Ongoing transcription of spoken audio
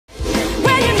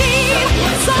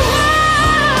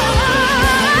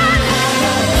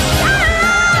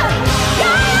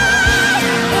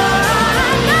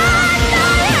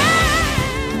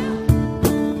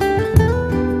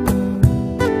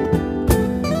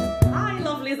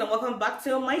back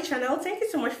to my channel. Thank you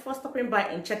so much for stopping by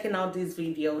and checking out this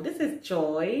video. This is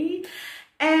Joy,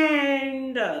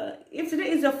 and if today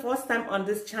is your first time on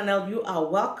this channel, you are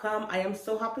welcome. I am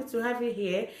so happy to have you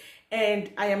here,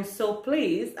 and I am so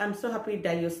pleased. I'm so happy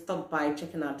that you stopped by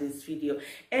checking out this video.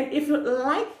 And if you'd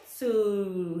like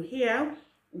to hear,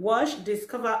 watch,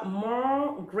 discover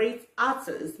more great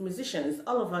artists, musicians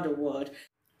all over the world,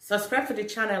 subscribe to the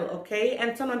channel, okay,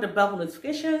 and turn on the bell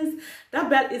notifications. That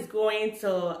bell is going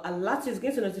to alert you, it's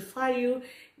going to notify you,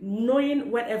 knowing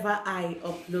whenever I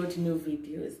upload new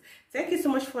videos. Thank you so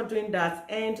much for doing that.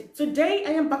 And today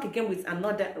I am back again with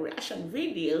another reaction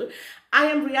video. I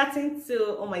am reacting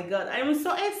to, oh my god, I am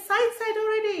so excited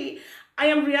already. I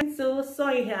am reacting to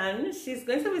Sohyang. She's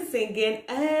going to be singing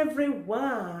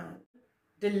Everyone,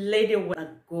 the lady with a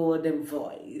golden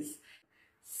voice.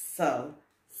 So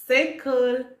stay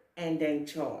cool and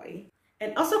enjoy.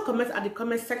 And also comment at the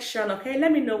comment section, okay?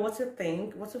 Let me know what you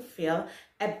think, what you feel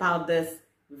about this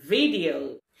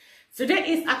video. Today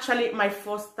is actually my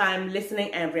first time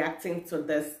listening and reacting to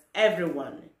this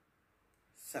Everyone.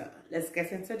 So let's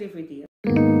get into the video.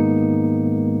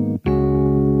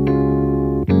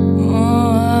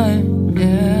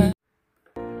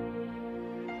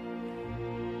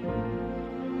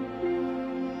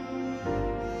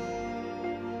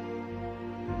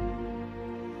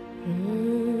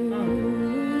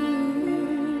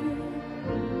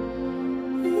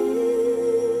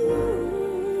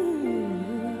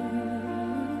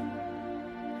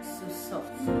 So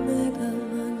soft.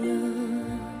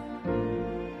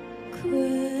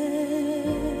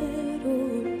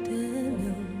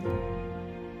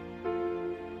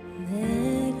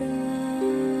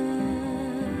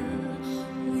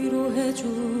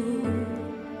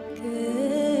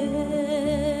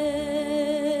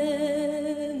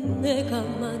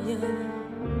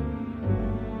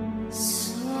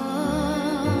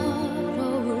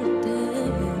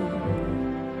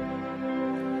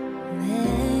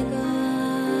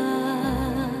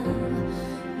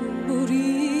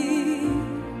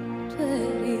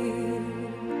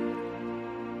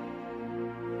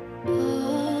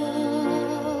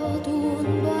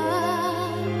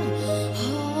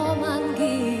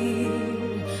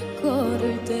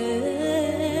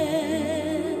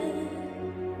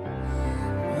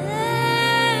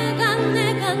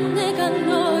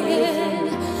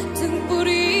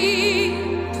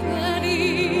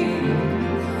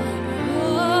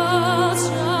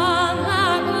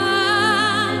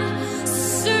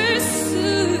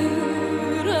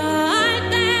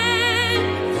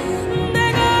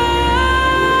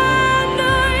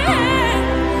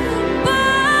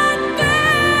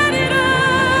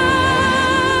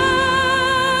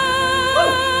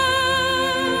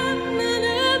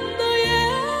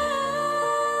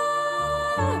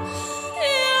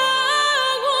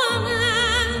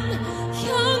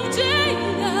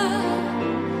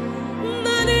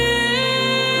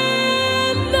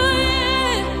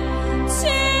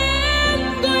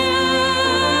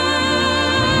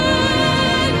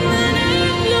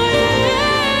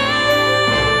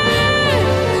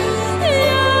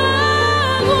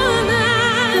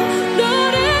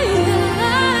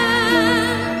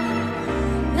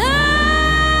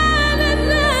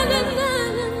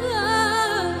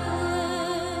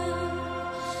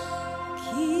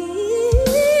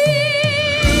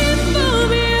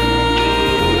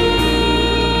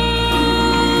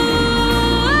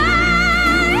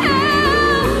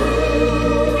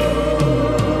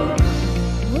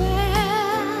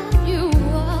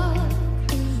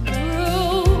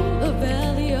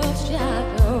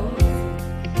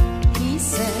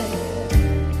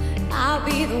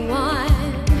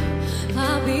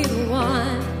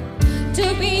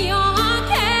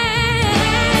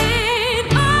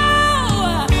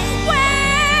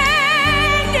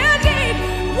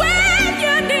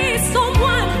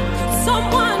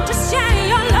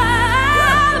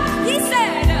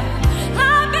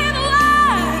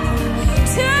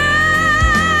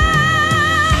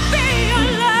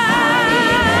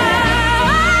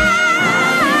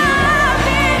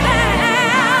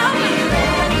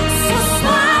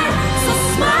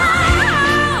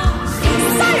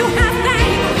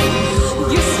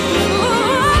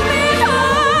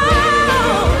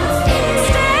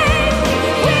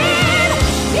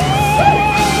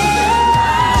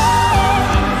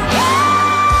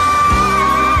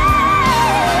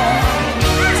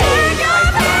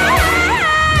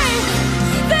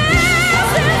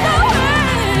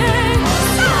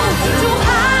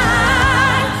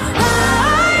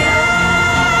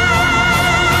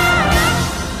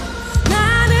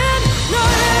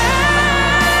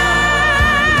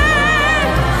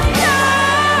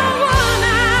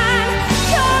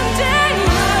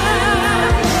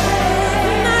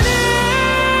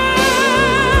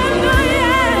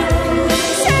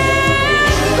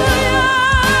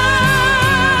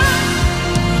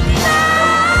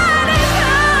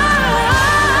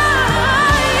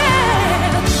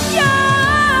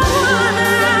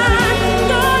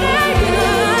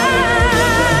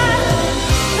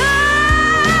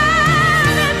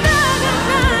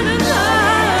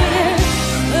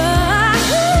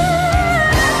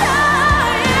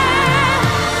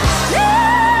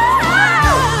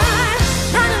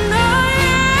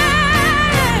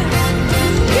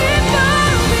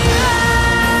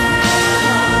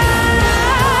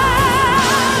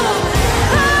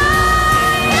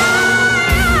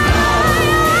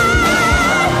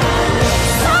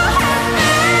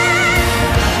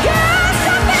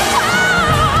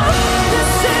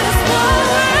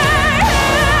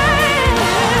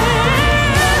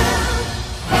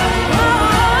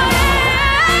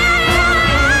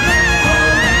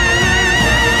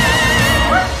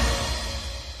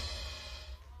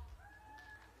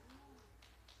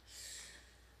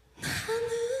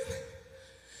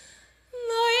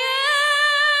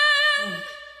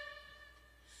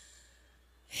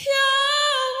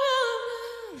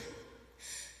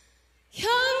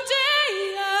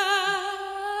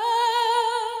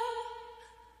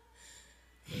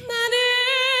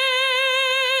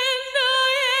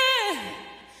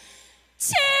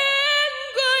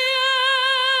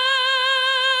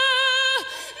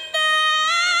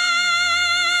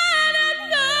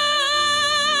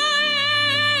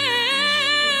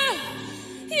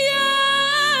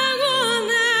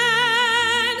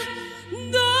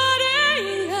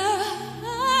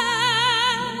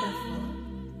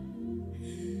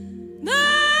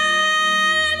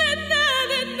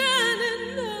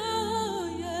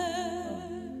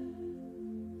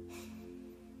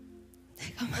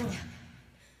 내가 만약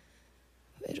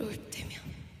외로울 때면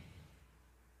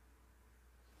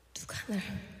누가 날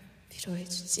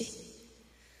위로해주지?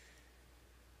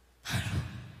 바로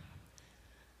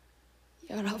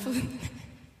여러분.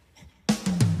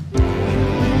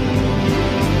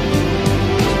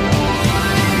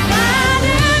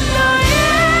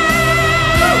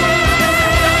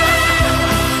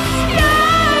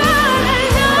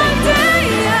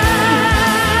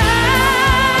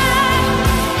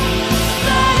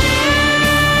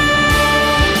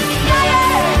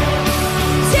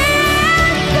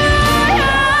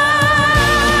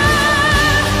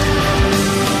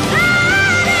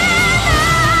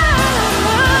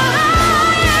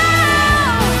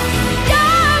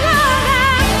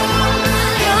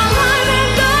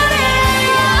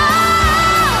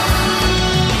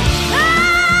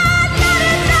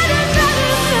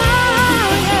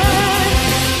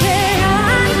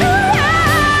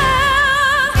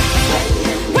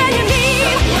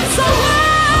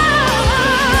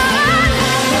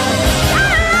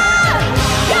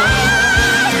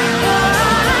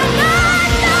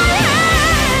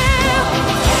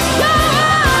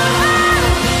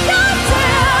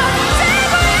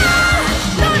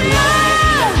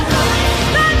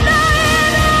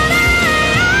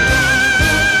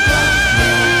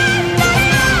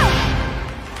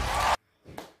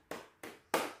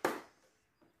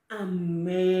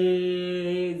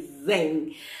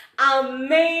 Amazing,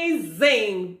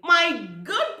 amazing, my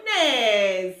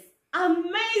goodness,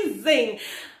 amazing.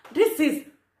 This is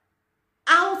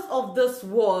out of this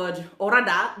world, or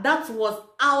rather that was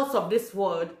out of this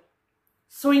world.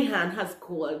 Hyang has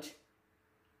scored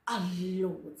a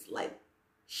lot. Like,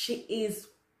 she is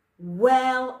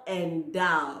well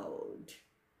endowed.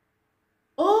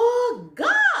 Oh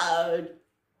God.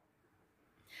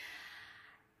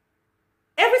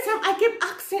 Every time I keep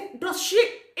asking, does she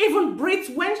even breathe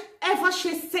whenever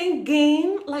she's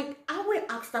singing? Like, I will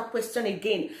ask that question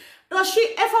again. Does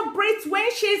she ever breathe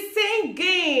when she's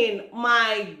singing?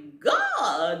 My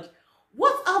God,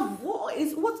 what a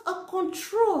voice, what a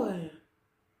control.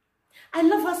 I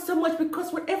love her so much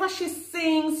because whenever she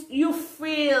sings, you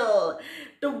feel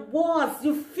the words,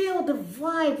 you feel the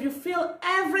vibe, you feel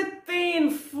everything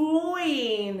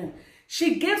flowing.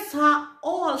 She gives her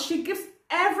all, she gives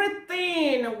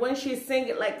everything when she's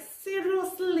singing. Like,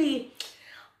 seriously,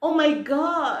 oh my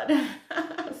God.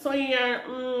 So yeah,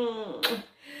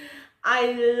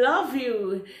 I love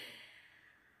you.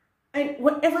 And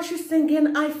whenever she's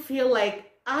singing, I feel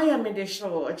like I am in the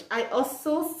church. I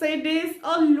also say this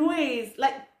always,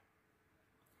 like,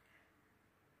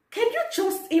 can you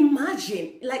just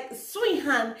imagine, like,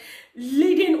 Hyang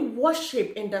leading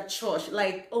worship in the church?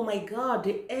 Like, oh my God,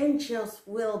 the angels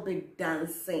will be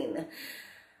dancing.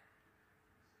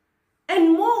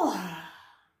 And more,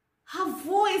 her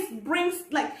voice brings,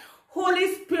 like,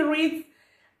 Holy Spirit,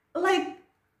 like,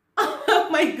 oh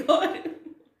my God.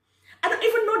 I don't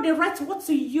even know the right word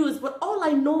to use, but all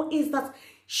I know is that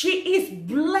she is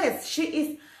blessed. She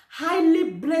is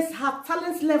highly blessed. Her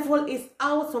talent level is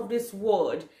out of this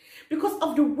world because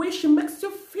of the way she makes you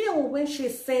feel when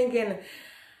she's singing.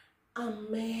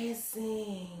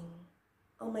 Amazing.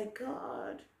 Oh my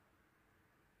God.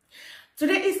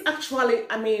 Today is actually,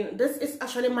 this is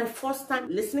actually my first time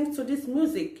listening to this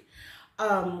music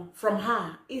from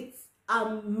her. It's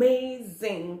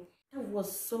amazing. It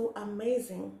was so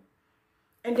amazing.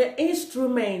 And the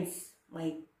instruments,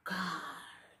 my God,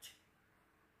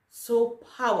 so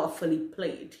powerfully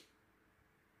played.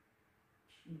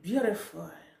 Beautiful,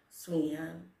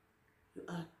 Hyang. You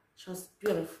are just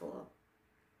beautiful.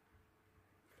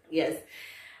 Yes,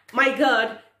 my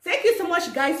God. Thank you so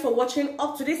much, guys, for watching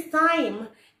up to this time.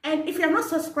 And if you're not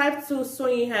subscribed to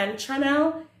Hyang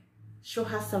channel, show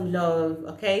her some love,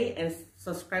 okay? And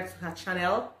subscribe to her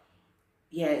channel.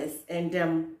 Yes,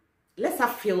 and let her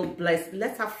feel blessed.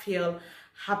 Let her feel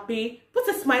happy. Put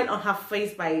a smile on her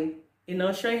face by,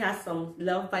 showing her some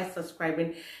love by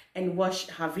subscribing and watch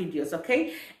her videos,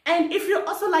 okay? And if you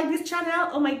also like this channel,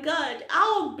 oh my God,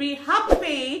 I'll be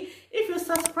happy if you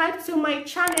subscribe to my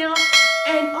channel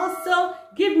and also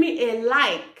give me a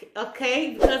like,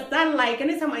 okay? Because that like,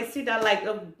 anytime I see that like,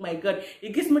 oh my God,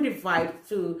 it gives me the vibe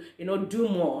to, do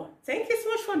more. Thank you so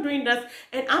much for doing that.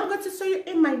 And I'm going to show you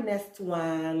in my next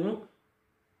one.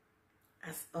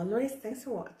 As always, thanks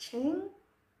for watching.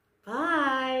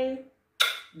 Bye.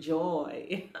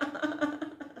 Joy.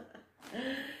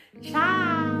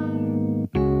 Ciao.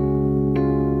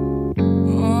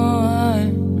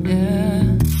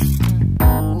 Yeah.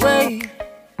 Wait,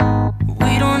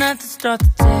 we don't have to start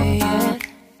the day yet.